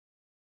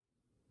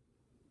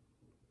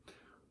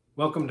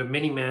Welcome to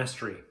Mini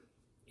Mastery.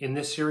 In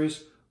this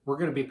series, we're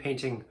going to be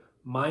painting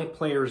my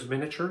players'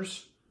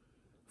 miniatures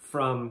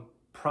from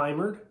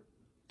primered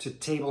to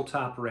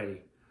tabletop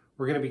ready.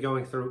 We're going to be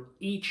going through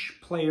each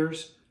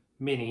player's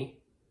mini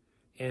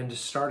and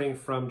starting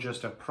from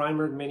just a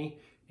primered mini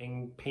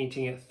and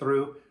painting it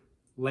through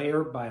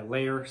layer by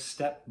layer,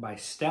 step by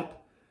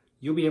step.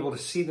 You'll be able to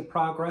see the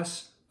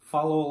progress,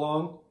 follow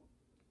along,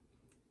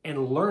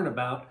 and learn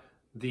about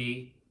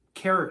the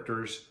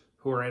characters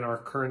who are in our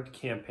current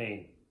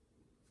campaign.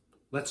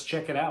 Let's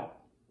check it out.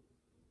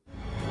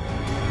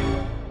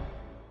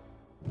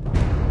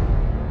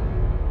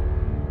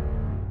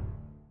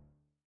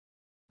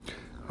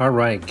 All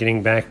right,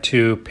 getting back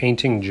to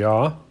painting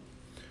Jaw.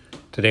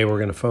 Today we're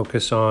going to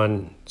focus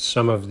on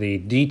some of the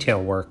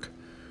detail work.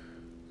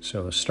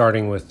 So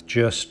starting with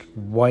just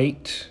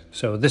white.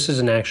 So this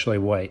isn't actually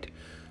white.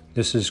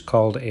 This is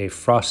called a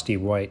frosty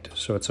white.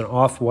 So it's an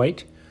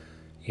off-white.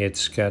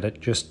 It's got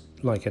just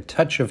like a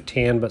touch of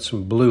tan but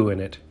some blue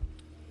in it.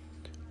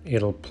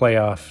 It'll play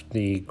off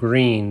the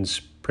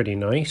greens pretty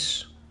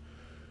nice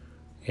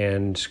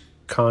and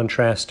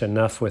contrast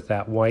enough with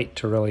that white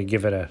to really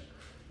give it a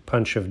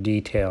punch of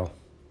detail.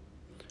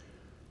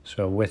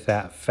 So with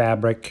that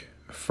fabric,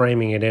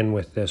 framing it in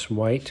with this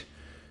white,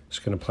 it's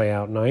going to play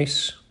out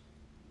nice.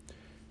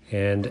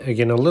 And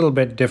again, a little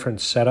bit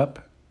different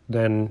setup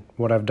than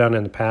what I've done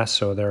in the past.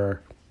 So there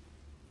are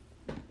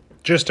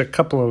just a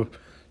couple of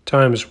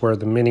times where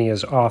the mini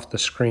is off the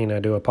screen. I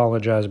do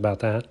apologize about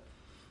that.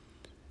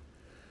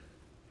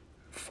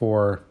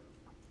 For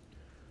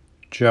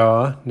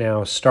Jaw,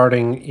 now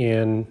starting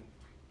in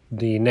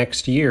the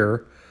next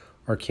year,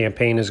 our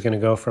campaign is going to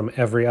go from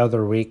every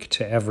other week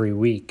to every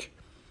week.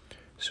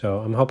 So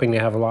I'm hoping to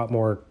have a lot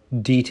more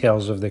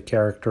details of the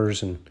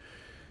characters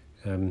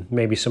and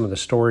maybe some of the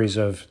stories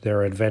of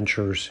their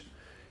adventures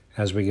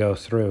as we go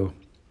through.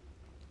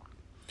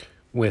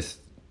 With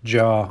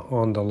Jaw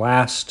on the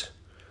last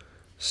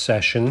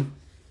session,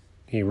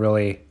 he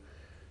really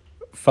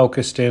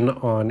focused in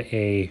on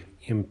a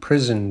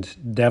imprisoned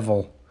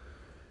devil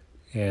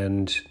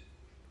and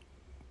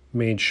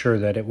made sure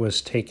that it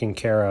was taken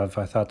care of.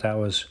 I thought that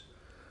was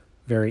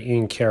very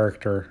in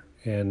character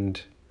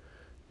and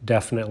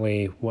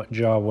definitely what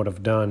Jaw would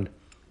have done.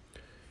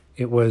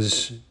 It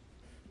was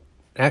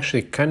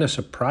actually kind of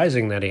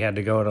surprising that he had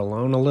to go it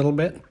alone a little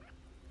bit,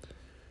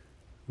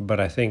 but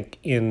I think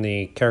in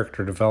the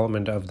character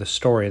development of the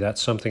story,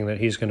 that's something that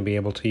he's going to be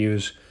able to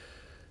use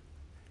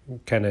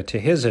kind of to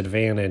his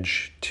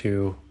advantage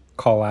to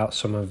call out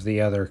some of the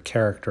other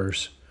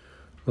characters.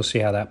 We'll see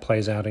how that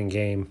plays out in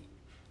game.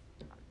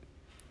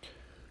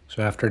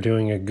 So after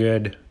doing a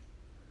good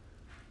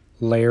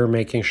layer,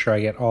 making sure I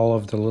get all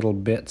of the little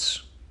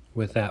bits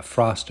with that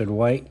frosted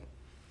white,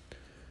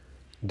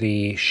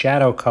 the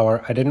shadow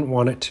color, I didn't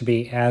want it to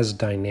be as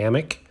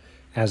dynamic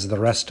as the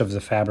rest of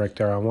the fabric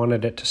there. I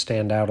wanted it to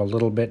stand out a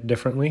little bit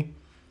differently.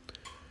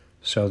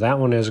 So that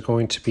one is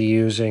going to be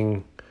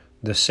using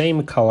the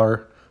same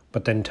color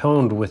but then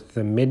toned with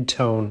the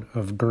mid-tone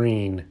of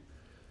green.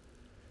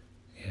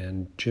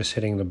 And just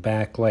hitting the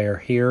back layer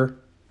here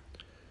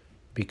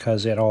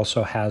because it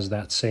also has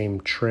that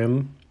same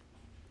trim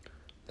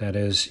that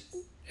is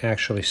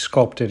actually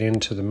sculpted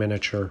into the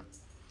miniature.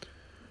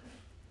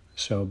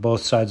 So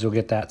both sides will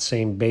get that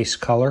same base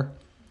color,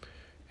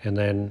 and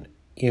then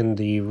in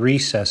the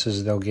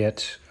recesses they'll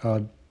get,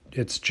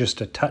 it's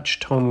just a touch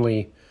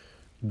tonally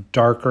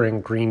darker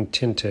and green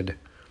tinted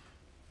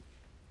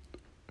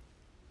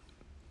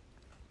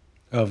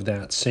of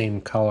that same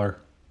color.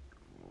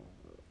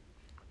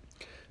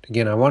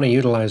 Again, I want to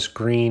utilize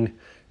green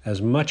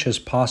as much as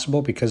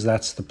possible because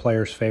that's the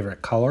player's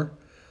favorite color.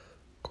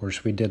 Of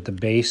course, we did the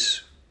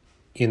base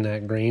in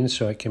that green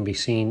so it can be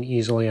seen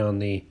easily on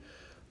the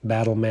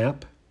battle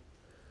map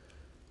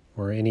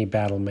or any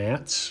battle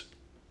mats.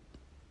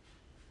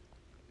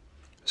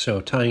 So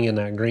tying in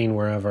that green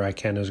wherever I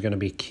can is going to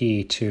be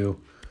key to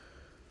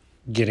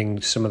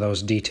getting some of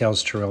those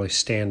details to really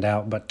stand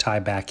out but tie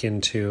back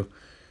into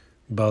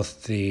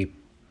both the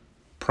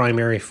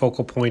primary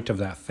focal point of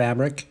that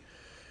fabric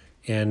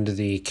and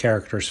the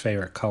character's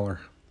favorite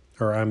color,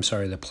 or I'm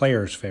sorry, the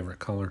player's favorite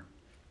color.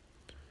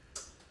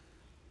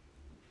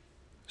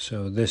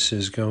 So this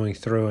is going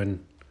through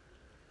and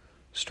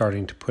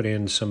starting to put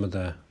in some of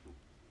the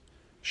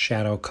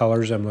shadow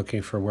colors. I'm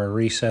looking for where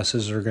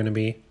recesses are going to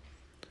be.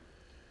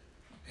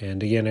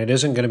 And again, it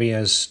isn't going to be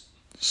as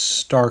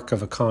stark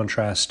of a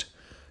contrast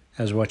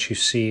as what you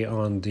see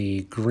on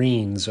the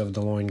greens of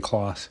the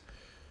loincloth.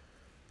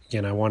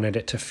 Again, I wanted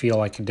it to feel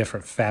like a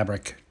different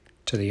fabric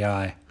to the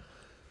eye.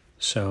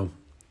 So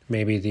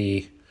maybe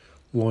the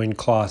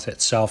loincloth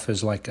itself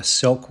is like a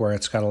silk where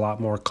it's got a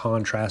lot more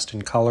contrast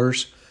in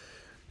colors,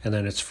 and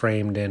then it's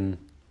framed in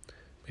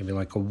maybe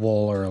like a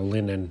wool or a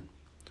linen.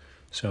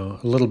 So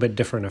a little bit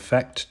different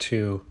effect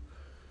to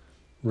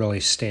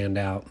really stand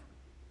out.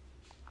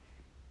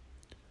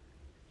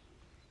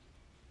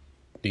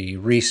 The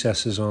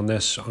recesses on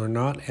this are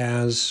not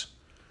as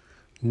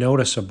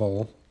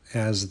noticeable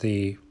as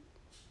the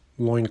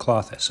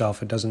loincloth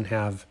itself. It doesn't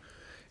have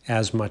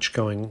as much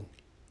going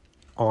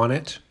on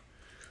it,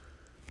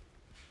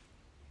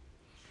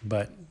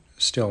 but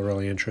still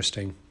really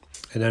interesting.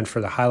 And then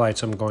for the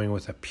highlights, I'm going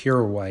with a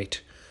pure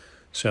white,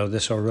 so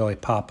this will really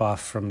pop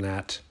off from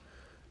that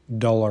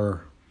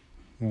duller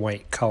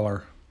white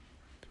color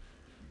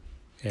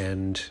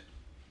and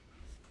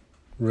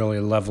really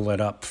level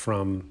it up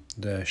from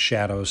the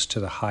shadows to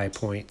the high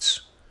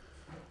points.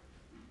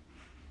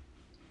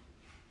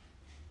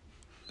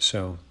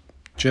 So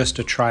just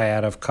a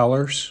triad of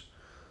colors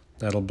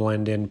that'll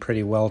blend in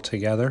pretty well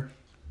together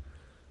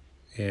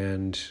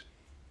and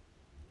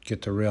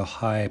get the real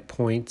high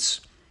points,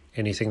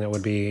 anything that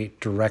would be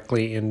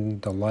directly in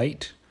the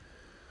light,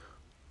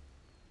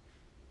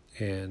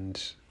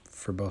 and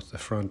for both the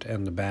front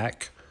and the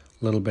back,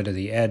 a little bit of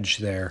the edge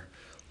there,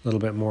 a little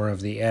bit more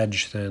of the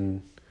edge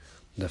than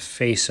the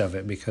face of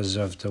it because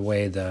of the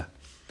way the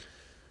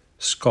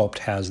sculpt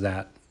has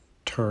that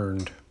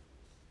turned.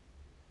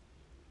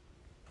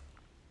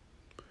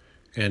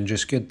 And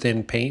just good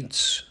thin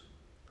paints,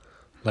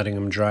 letting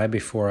them dry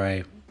before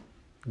I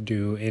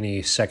do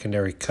any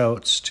secondary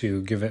coats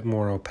to give it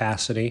more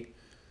opacity.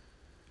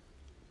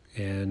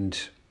 And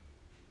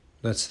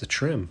that's the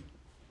trim.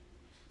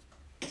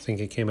 I think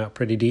it came out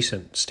pretty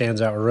decent.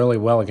 Stands out really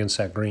well against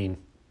that green.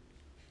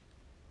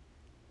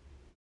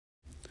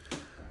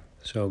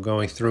 So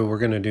going through, we're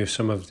going to do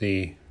some of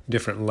the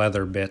different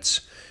leather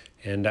bits.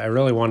 And I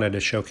really wanted to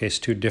showcase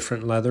two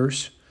different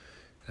leathers.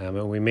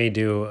 And we may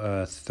do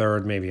a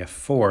third, maybe a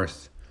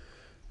fourth.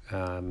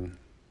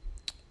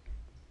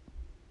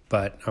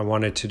 But I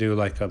wanted to do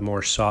like a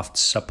more soft,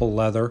 supple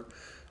leather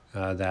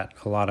that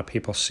a lot of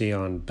people see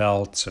on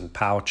belts and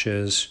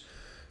pouches.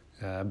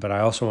 But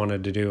I also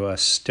wanted to do a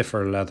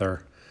stiffer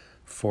leather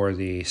for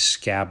the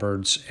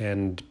scabbards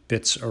and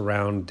bits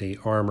around the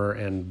armor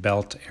and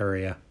belt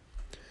area.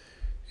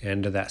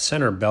 And that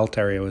center belt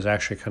area was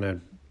actually kind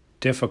of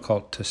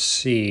difficult to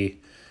see,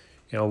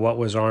 you know, what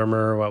was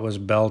armor, what was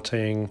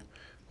belting,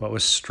 what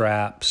was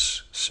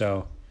straps.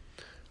 So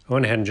I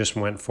went ahead and just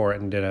went for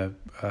it and did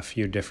a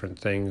few different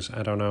things.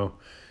 I don't know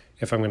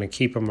if I'm going to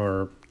keep them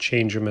or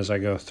change them as I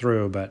go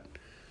through, but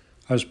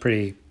I was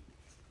pretty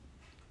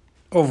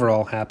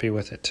overall happy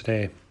with it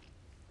today.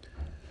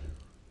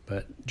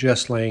 But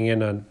just laying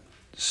in a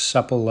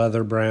supple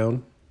leather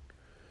brown,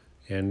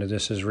 and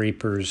this is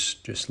Reaper's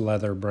just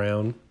leather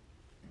brown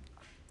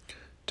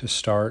to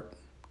start.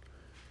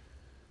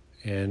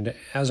 And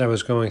as I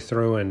was going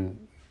through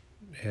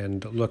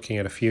and looking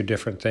at a few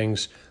different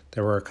things,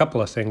 there were a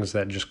couple of things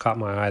that just caught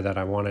my eye that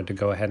I wanted to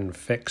go ahead and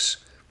fix,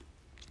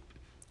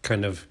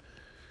 kind of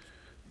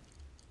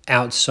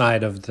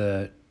outside of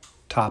the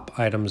top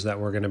items that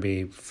we're going to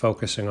be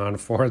focusing on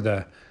for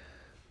the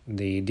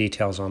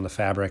details on the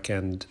fabric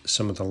and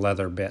some of the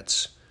leather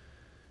bits.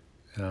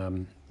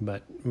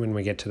 But when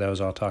we get to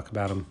those, I'll talk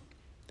about them.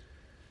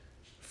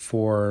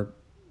 For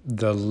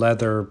the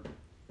leather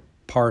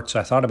parts,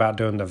 I thought about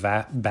doing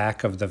the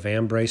back of the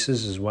van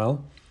braces as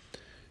well,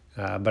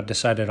 but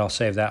decided I'll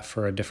save that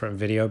for a different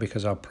video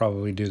because I'll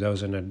probably do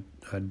those in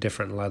a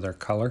different leather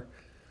color.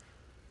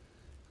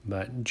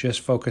 But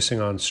just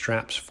focusing on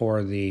straps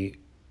for the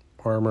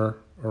armor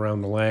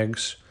around the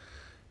legs,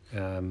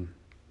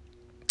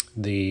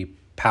 the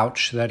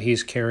pouch that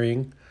he's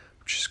carrying,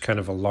 which is kind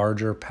of a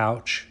larger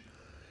pouch,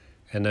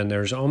 and then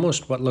there's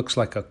almost what looks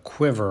like a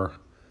quiver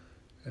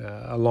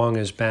along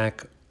his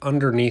back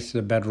underneath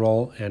the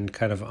bedroll and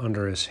kind of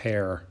under his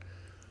hair.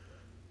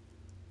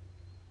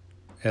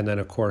 And then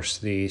of course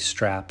the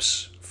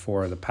straps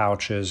for the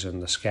pouches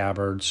and the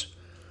scabbards.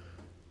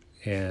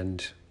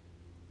 And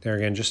there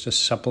again, just a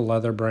supple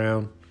leather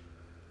brown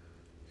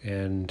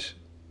and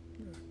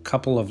a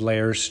couple of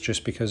layers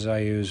just because I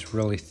use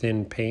really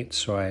thin paint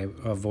so I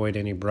avoid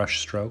any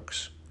brush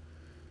strokes.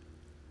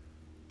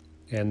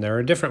 And there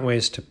are different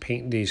ways to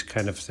paint these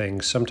kind of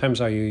things. Sometimes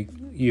I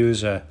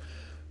use a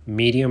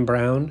medium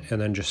brown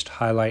and then just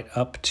highlight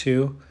up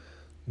to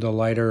the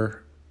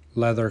lighter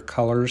leather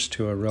colors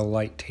to a real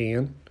light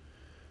tan.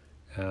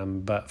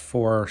 But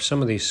for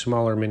some of these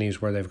smaller minis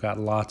where they've got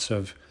lots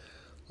of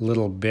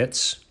little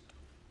bits,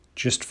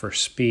 just for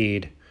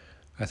speed,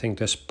 I think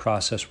this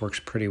process works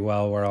pretty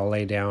well where I'll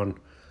lay down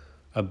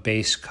a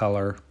base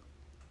color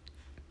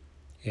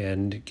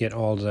and get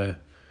all the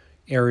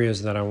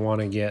areas that I want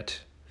to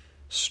get,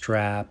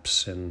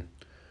 straps and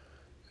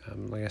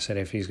like I said,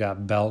 if he's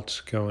got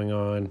belt going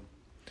on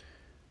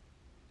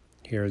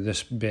here,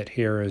 this bit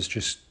here is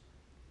just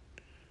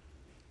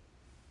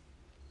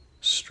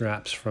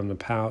straps from the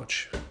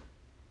pouch,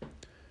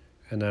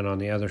 and then on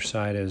the other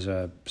side is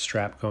a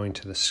strap going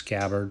to the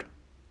scabbard.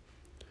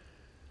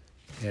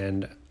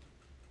 And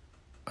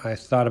I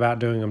thought about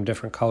doing them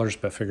different colors,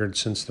 but figured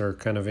since they're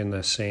kind of in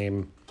the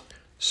same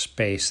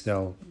space,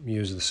 they'll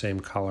use the same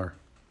color.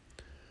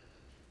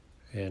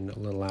 And a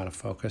little out of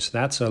focus.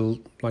 That's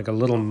like a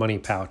little money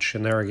pouch,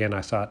 and there again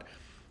I thought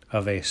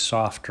of a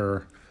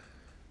softer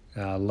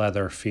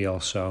leather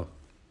feel, so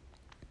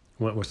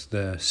went with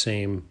the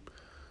same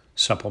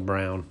supple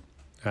brown.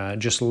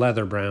 Just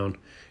leather brown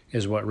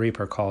is what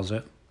Reaper calls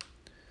it.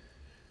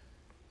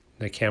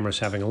 The camera's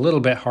having a little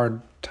bit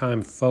hard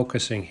time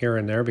focusing here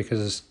and there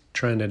because it's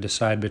trying to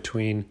decide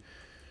between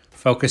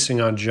focusing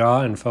on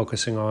Jah and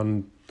focusing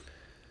on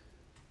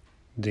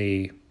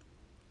the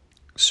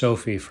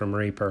Sophie from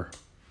Reaper.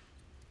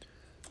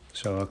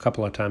 So a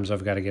couple of times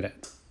I've got to get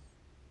it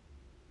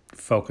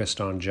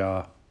focused on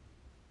Jah.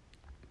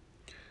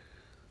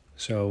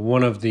 So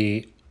one of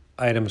the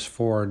items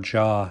for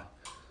Jah,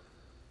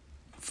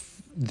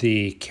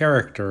 the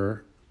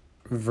character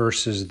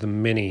versus the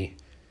mini,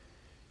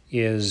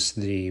 is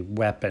the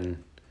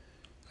weapon.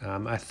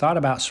 I thought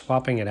about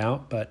swapping it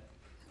out, but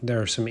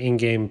there are some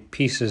in-game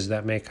pieces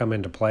that may come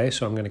into play,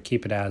 so I'm going to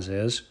keep it as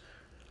is.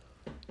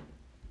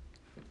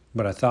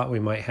 But I thought we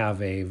might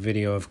have a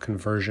video of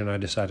conversion. I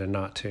decided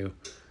not to.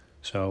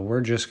 So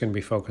we're just going to be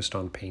focused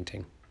on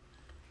painting.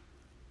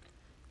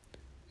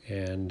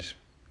 And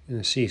you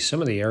can see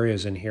some of the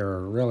areas in here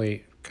are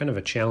really kind of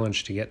a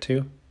challenge to get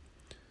to.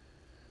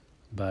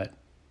 But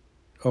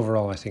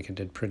overall, I think it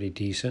did pretty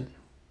decent.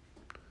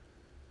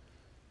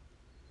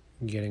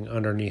 Getting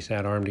underneath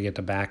that arm to get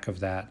the back of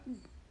that.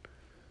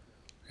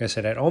 Like I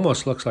said, it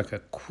almost looks like a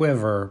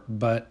quiver,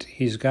 but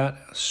he's got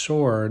a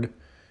sword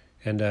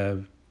and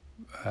a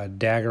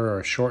dagger or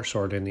a short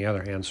sword in the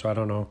other hand, so I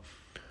don't know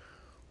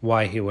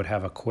why he would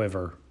have a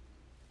quiver.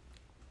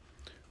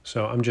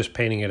 So I'm just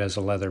painting it as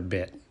a leather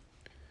bit.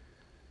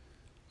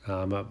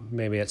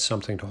 Maybe it's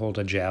something to hold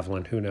a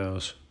javelin, who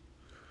knows.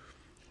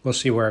 We'll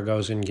see where it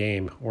goes in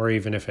game, or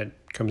even if it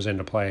comes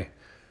into play.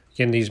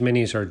 Again, these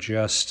minis are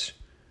just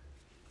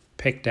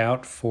picked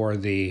out for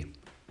the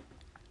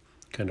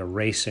kind of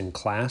race and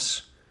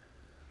class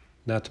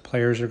that the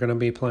players are going to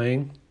be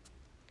playing.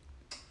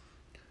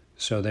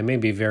 So they may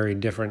be very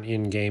different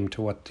in-game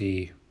to what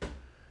the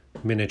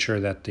miniature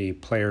that the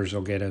players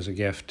will get as a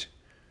gift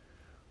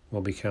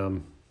will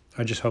become.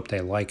 I just hope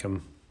they like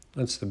them.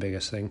 That's the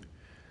biggest thing.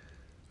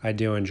 I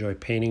do enjoy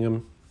painting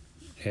them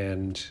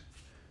and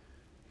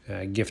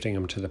gifting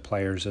them to the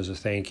players as a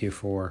thank you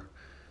for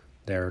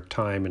their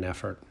time and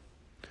effort.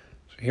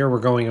 So here we're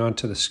going on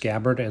to the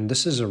scabbard, and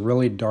this is a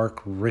really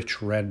dark, rich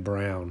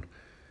red-brown.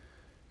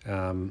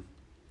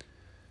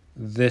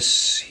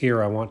 This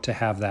here, I want to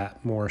have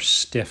that more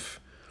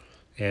stiff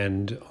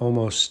and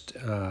almost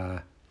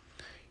the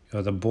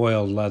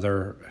boiled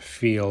leather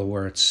feel,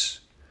 where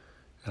it's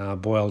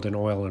boiled in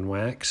oil and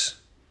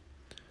wax.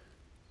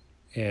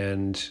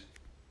 And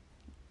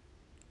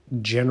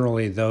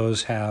generally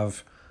those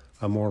have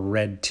a more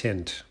red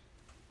tint.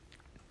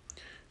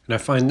 And I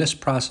find this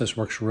process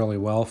works really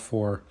well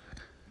for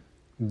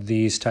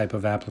these type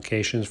of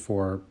applications,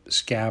 for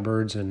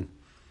scabbards and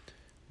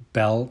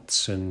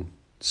belts and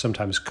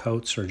sometimes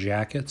coats or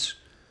jackets.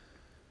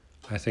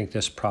 I think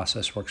this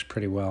process works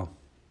pretty well.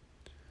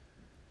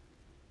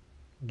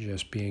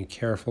 Just being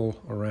careful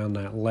around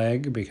that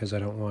leg because I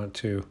don't want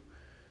to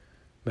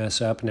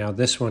mess up. Now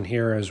this one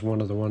here is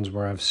one of the ones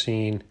where I've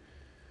seen,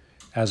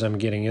 as I'm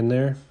getting in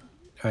there,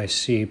 I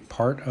see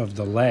part of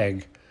the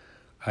leg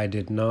I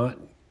did not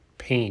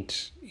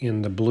paint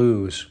in the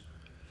blues.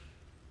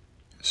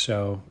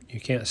 So you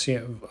can't see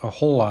it a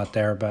whole lot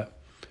there, but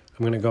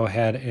I'm going to go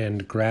ahead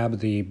and grab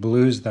the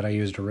blues that I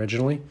used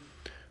originally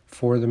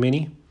for the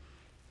mini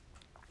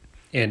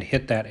and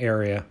hit that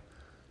area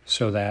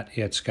so that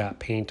it's got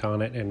paint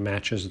on it and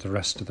matches the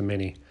rest of the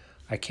mini.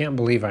 I can't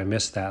believe I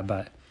missed that,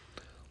 but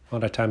a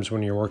lot of times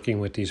when you're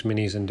working with these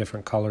minis in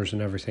different colors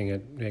and everything,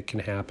 it can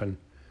happen.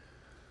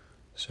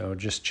 So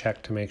just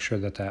check to make sure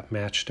that that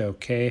matched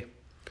okay.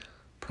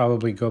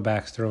 Probably go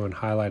back through and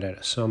highlight it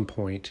at some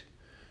point.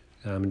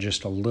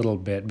 Just a little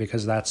bit,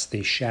 because that's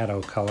the shadow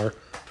color,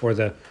 or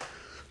the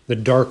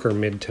darker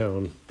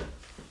mid-tone.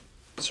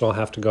 So I'll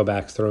have to go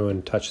back through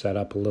and touch that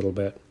up a little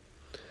bit.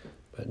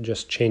 But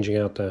just changing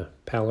out the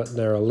palette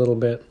there a little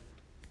bit.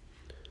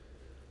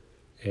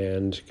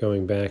 And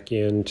going back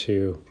in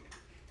to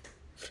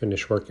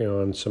finish working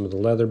on some of the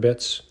leather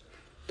bits.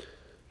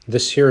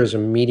 This here is a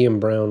medium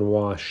brown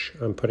wash.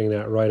 I'm putting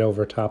that right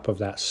over top of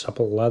that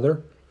supple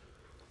leather.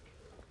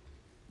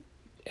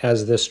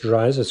 As this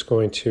dries, it's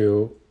going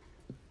to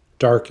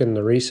darken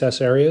the recess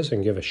areas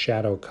and give a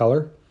shadow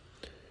color,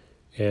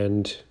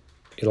 and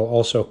it'll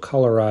also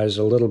colorize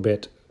a little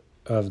bit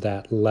of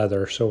that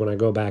leather, so when I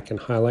go back and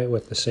highlight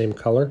with the same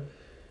color,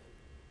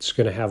 it's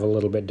going to have a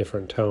little bit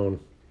different tone.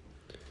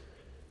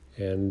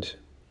 And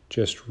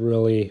just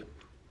really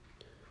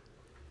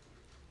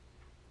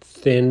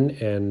thin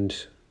and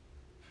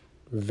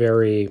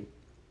very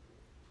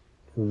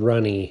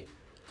runny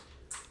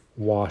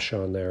wash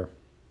on there.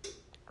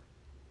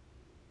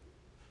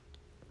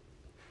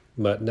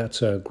 But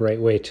that's a great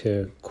way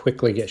to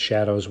quickly get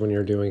shadows when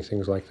you're doing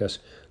things like this.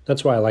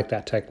 That's why I like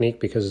that technique,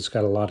 because it's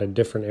got a lot of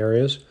different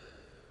areas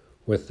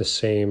with the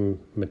same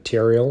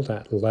material,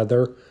 that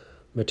leather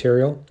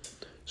material.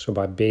 So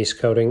by base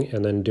coating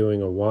and then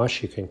doing a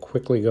wash, you can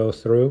quickly go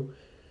through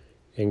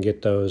and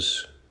get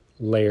those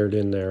layered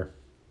in there.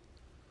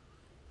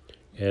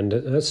 And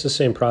that's the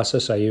same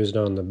process I used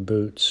on the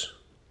boots.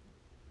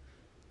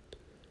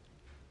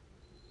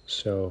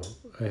 So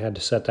I had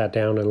to set that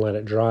down and let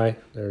it dry.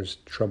 There's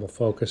trouble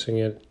focusing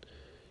it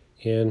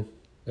in.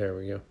 There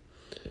we go.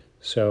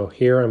 So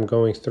here I'm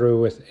going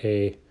through with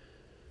a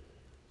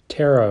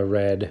Terra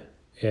red,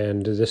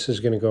 and this is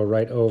going to go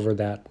right over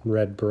that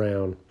red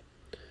brown.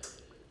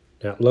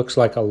 Now it looks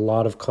like a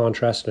lot of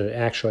contrast, and it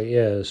actually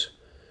is,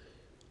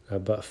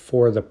 but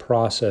for the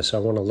process I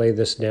want to lay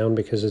this down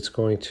because it's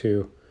going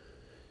to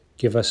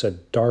give us a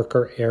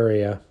darker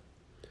area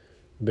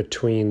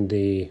between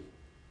the,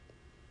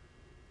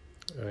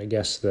 I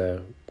guess,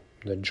 the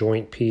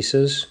joint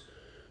pieces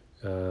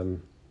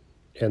and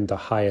the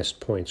highest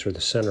points, or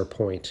the center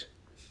point.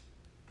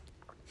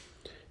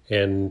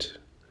 And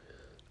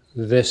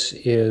this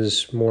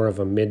is more of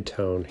a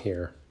mid-tone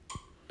here.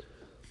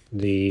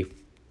 The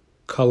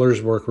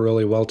colors work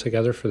really well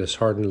together for this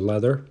hardened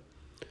leather.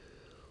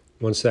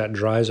 Once that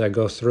dries, I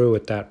go through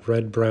with that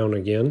red-brown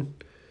again,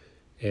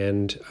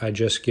 and I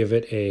just give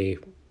it a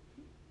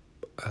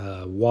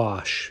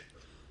wash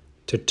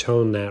to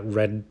tone that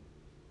red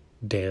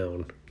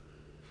down,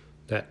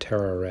 that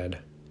Terra red.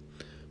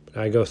 But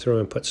I go through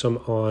and put some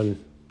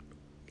on,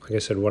 like I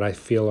said, what I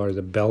feel are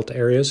the belt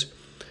areas,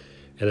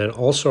 and then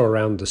also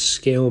around the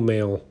scale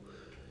mail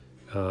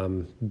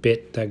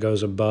bit that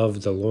goes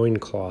above the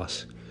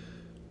loincloth,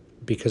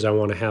 because I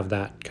want to have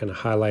that kind of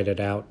highlighted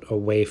out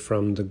away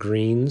from the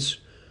greens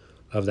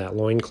of that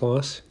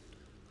loincloth.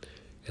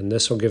 And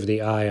this will give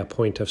the eye a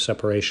point of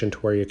separation to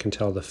where you can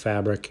tell the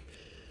fabric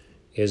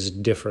is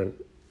different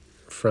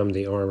from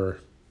the armor.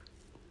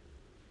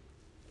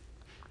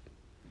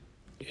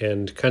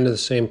 And kind of the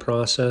same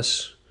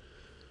process.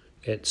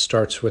 It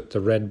starts with the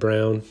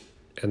red-brown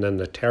and then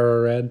the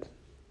Terra red.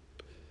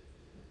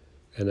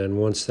 And then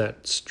once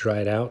that's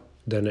dried out,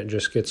 then it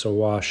just gets a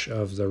wash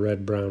of the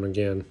red-brown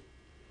again.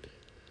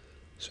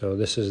 So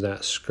this is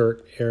that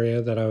skirt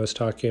area that I was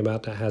talking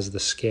about that has the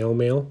scale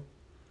mail.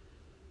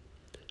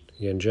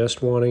 Again,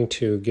 just wanting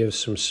to give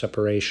some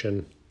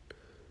separation.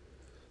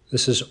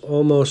 This is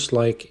almost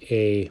like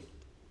a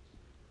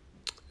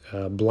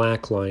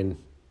black line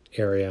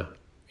area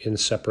in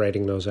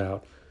separating those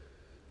out.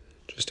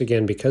 Just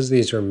again, because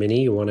these are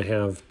mini, you want to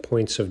have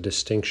points of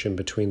distinction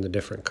between the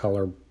different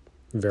color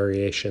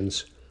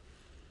variations.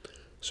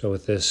 So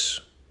with this,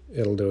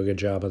 it'll do a good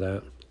job of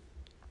that.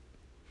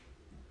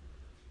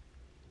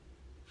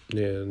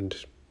 And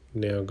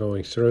now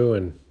going through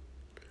and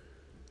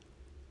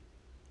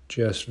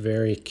just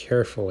very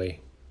carefully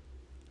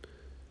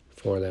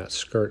for that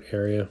skirt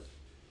area,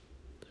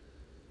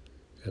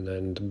 and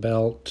then the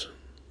belt,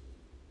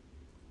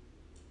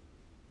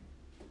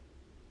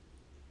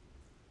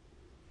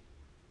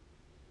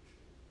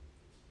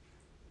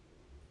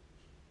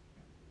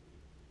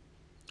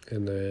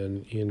 and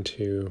then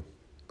into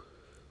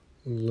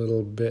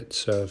little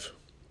bits of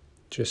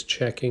just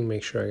checking,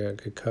 make sure I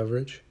got good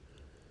coverage,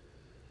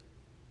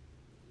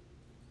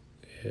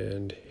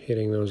 and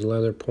hitting those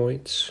leather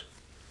points.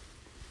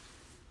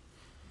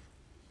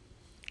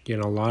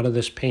 Again, a lot of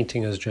this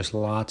painting is just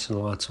lots and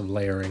lots of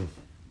layering.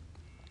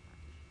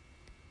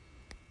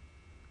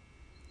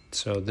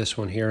 So this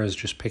one here is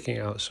just picking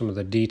out some of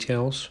the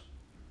details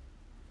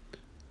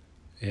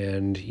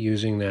and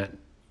using that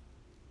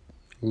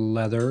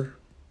leather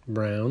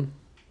brown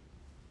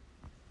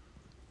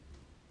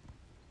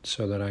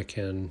so that I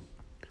can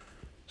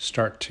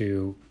start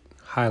to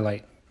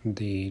highlight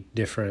the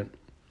different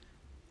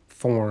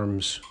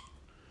forms,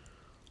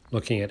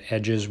 looking at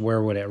edges.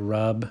 Where would it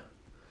rub?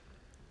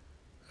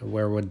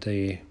 Where would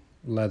the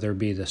leather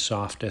be the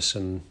softest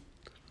and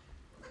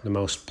the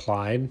most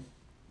plied?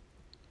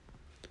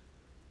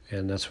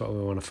 And that's what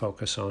we want to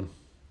focus on.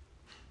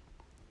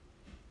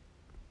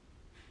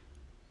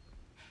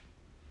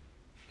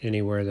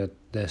 Anywhere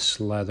that this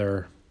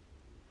leather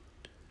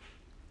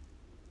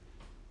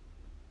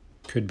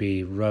could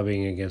be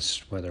rubbing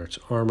against, whether it's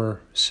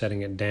armor,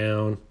 setting it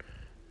down,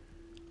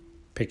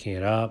 picking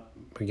it up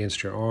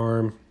against your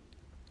arm.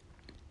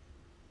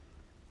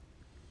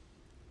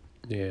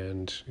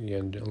 And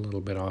again, a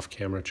little bit off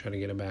camera, try to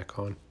get it back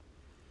on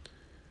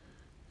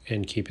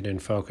and keep it in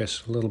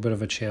focus. A little bit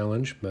of a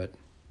challenge, but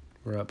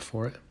we're up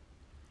for it.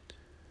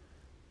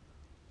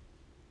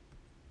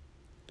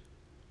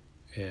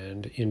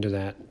 And into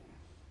that,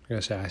 like I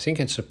said, I think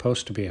it's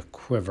supposed to be a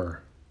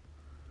quiver,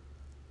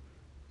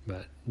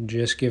 but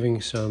just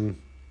giving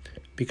some,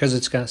 because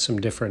it's got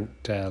some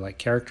different like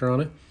character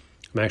on it,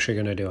 I'm actually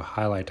going to do a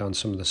highlight on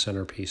some of the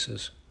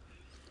centerpieces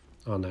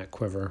on that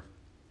quiver,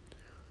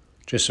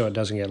 just so it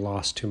doesn't get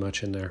lost too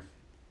much in there.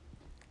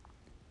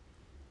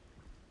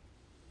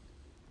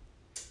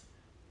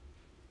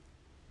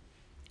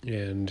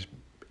 And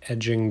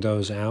edging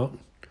those out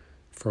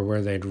for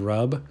where they'd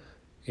rub.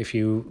 If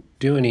you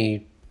do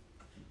any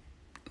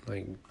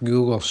like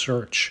Google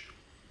search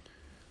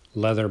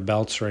leather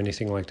belts or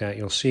anything like that,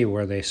 you'll see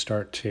where they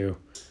start to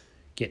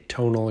get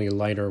tonally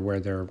lighter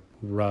where they're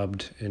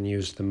rubbed and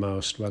used the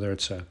most, whether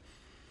it's a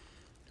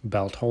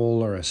belt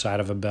hole or a side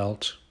of a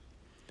belt.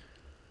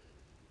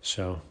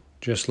 So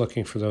just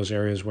looking for those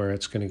areas where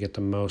it's going to get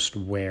the most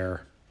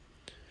wear,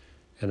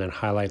 and then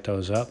highlight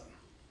those up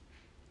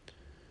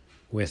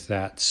with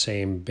that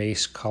same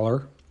base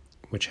color,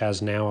 which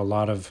has now a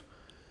lot of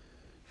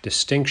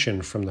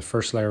distinction from the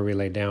first layer we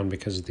laid down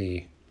because of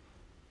the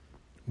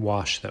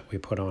wash that we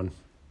put on.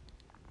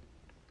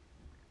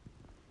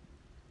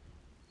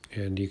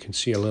 And you can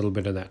see a little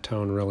bit of that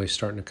tone really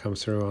starting to come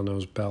through on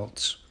those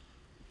belts.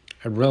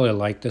 I really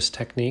like this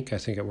technique. I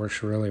think it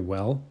works really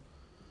well.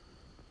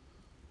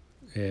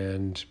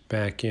 And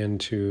back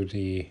into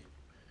the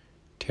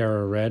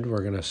Terra Red,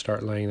 we're going to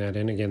start laying that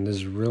in. Again, this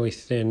is really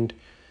thinned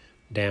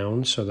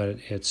down so that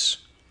it's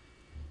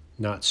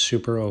not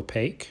super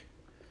opaque,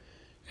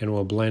 and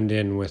will blend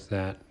in with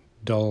that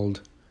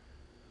dulled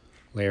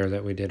layer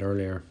that we did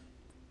earlier.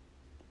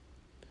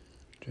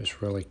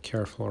 Just really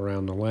careful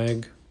around the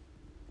leg.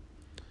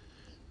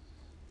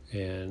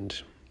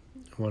 And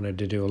I wanted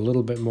to do a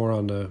little bit more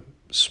on the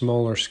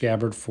smaller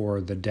scabbard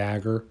for the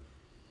dagger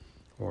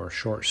or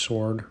short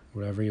sword,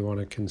 whatever you want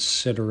to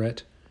consider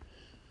it,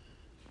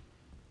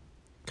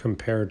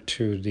 compared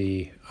to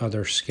the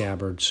other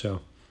scabbard.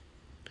 So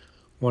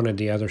wanted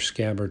the other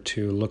scabbard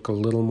to look a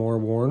little more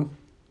worn,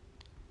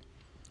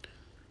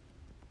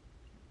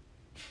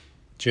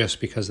 just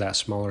because that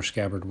smaller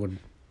scabbard would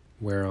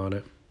wear on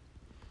it.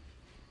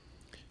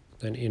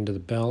 Then into the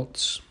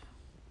belts,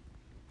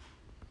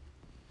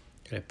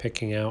 kind of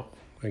picking out,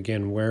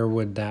 again, where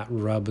would that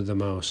rub the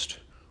most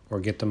or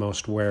get the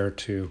most wear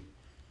to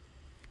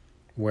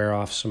wear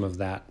off some of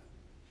that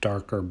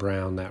darker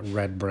brown, that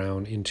red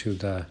brown, into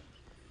the,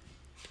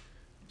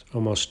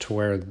 almost to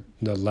where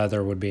the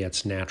leather would be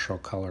its natural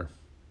color.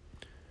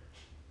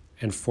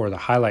 And for the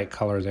highlight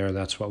color there,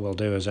 that's what we'll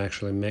do, is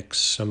actually mix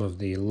some of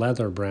the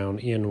leather brown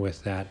in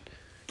with that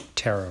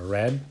Terra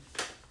Red.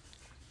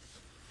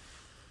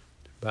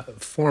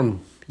 But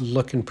form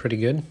looking pretty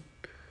good.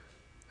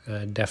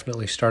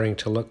 Definitely starting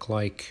to look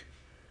like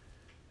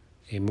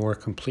a more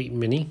complete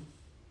mini.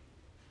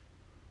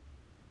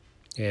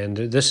 And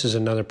this is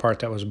another part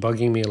that was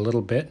bugging me a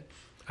little bit.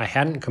 I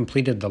hadn't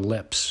completed the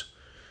lips.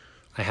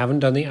 I haven't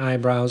done the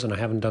eyebrows and I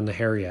haven't done the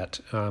hair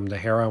yet. The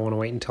hair I want to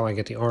wait until I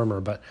get the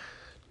armor, but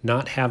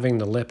not having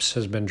the lips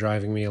has been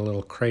driving me a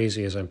little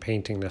crazy as I'm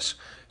painting this.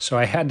 So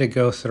I had to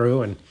go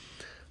through and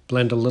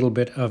blend a little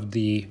bit of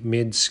the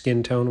mid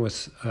skin tone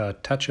with a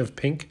touch of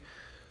pink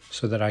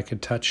so that I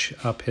could touch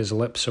up his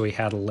lips so he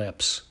had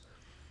lips.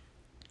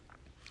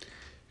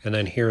 And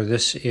then here,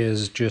 this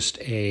is just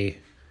a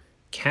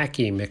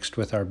khaki mixed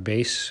with our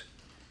base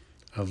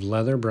of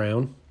leather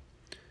brown,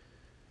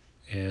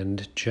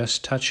 and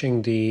just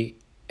touching the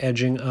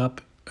edging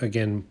up.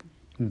 Again,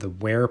 the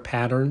wear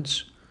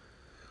patterns.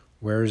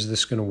 Where is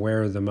this going to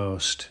wear the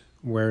most?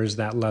 Where is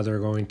that leather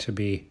going to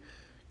be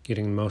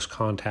getting the most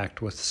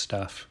contact with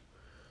stuff?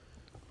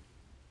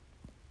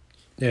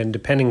 And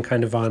depending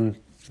kind of on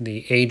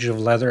the age of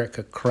leather, it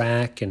could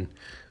crack, and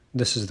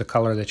this is the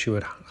color that you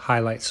would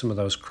highlight some of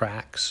those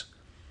cracks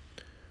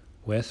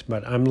with.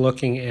 But I'm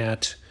looking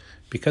at,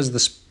 because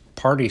this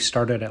party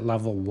started at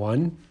level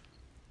 1,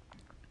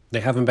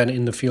 they haven't been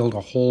in the field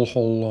a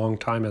whole long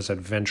time as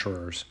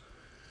adventurers.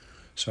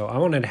 So I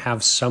wanted to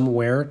have some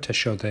wear to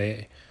show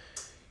they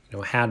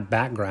had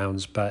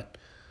backgrounds, but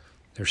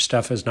their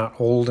stuff is not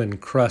old and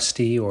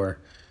crusty or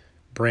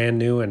brand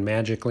new and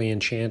magically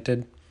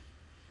enchanted.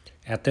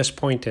 At this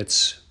point,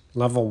 it's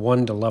level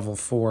 1 to level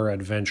 4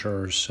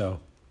 adventurers, so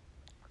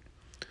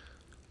a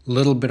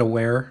little bit of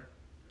wear,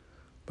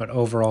 but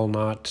overall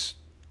not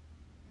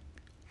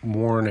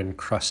worn and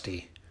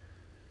crusty,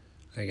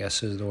 I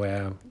guess is the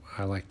way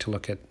I like to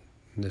look at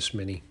this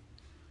mini.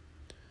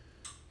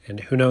 And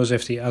who knows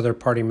if the other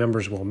party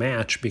members will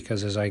match,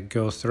 because as I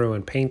go through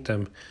and paint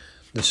them,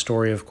 the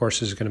story, of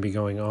course, is going to be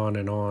going on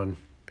and on.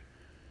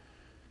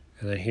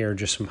 And then here,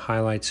 just some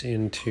highlights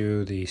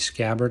into the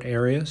scabbard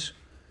areas.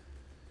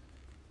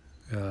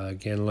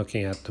 Again,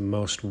 looking at the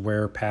most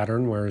wear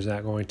pattern, where is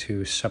that going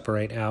to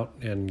separate out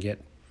and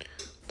get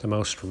the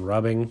most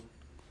rubbing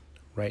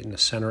right in the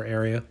center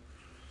area.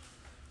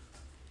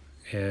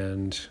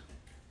 And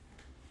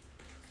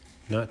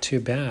not too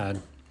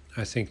bad.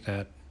 I think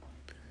that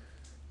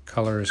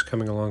color is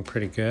coming along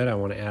pretty good. I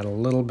want to add a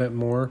little bit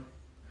more.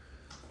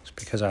 It's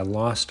because I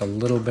lost a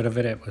little bit of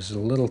it. It was a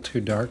little too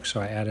dark,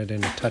 so I added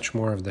in a touch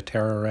more of the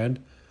Terra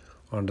Red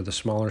onto the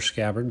smaller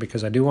scabbard,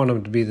 because I do want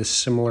them to be the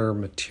similar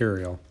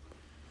material.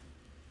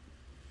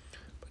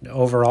 But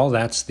overall,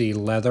 that's the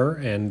leather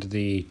and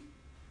the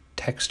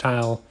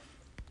textile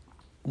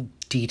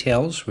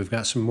details. We've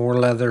got some more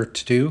leather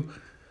to do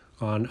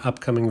on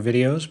upcoming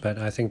videos, but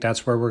I think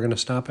that's where we're going to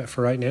stop it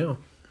for right now.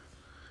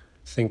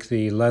 I think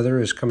the leather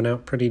is coming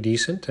out pretty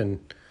decent, and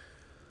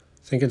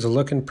I think it's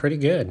looking pretty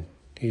good.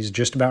 He's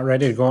just about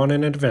ready to go on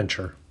an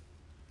adventure.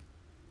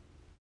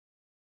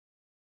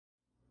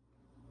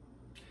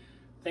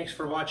 Thanks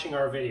for watching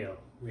our video.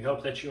 We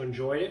hope that you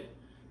enjoyed it,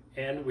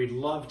 and we'd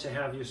love to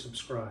have you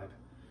subscribe.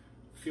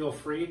 Feel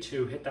free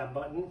to hit that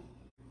button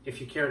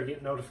if you care to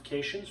get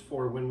notifications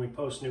for when we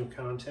post new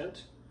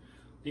content.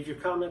 Leave your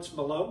comments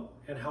below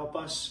and help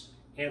us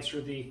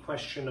answer the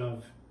question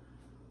of,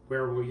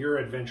 where will your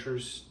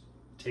adventures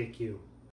take you?